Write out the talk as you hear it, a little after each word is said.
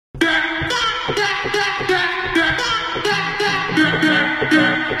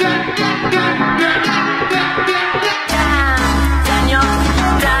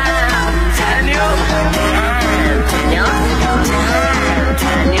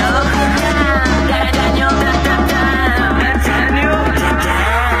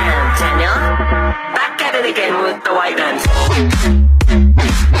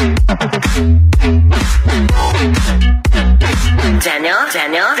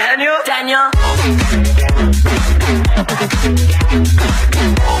Daniel.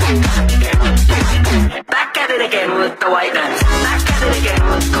 Back at it again with the white dance. Back at it again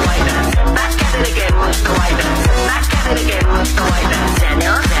with the white dance. Back at it again with the white dance. Back at it again with the white dance.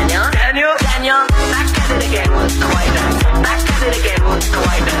 Daniel. Back at it again with the white dance. Back at it again with the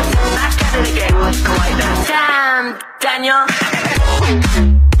white dance. Back at it again with the white dance. Damn, Daniel.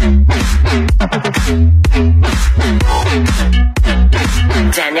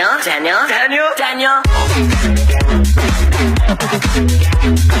 Daniel.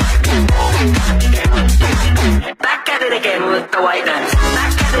 Back at it again with the white dance.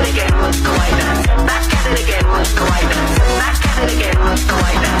 Back at it again with the white dance. Back at it again with the white dance. Back at it again with the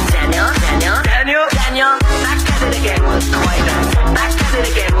white dance. Daniel. Back at it again with the white dance. Back at it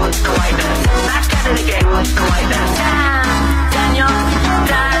again with the white dance. Back at it again with the white dance. Daniel.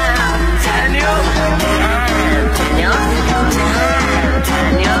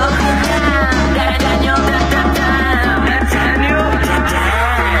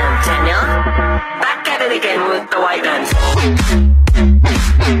 Back at it again with the white dance.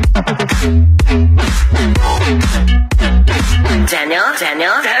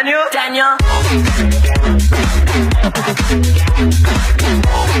 Daniel.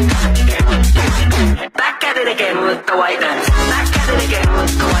 Back at it again with the white dance. Back at it again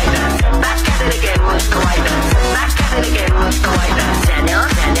with the white dance. Back at it again with the white dance. Back at it again with the white dance.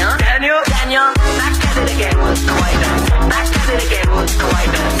 Daniel. Back at it again with the white dance. Back at it again with the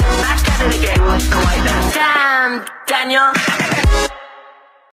white dance. Back at it again with the white dance. Damn, Daniel.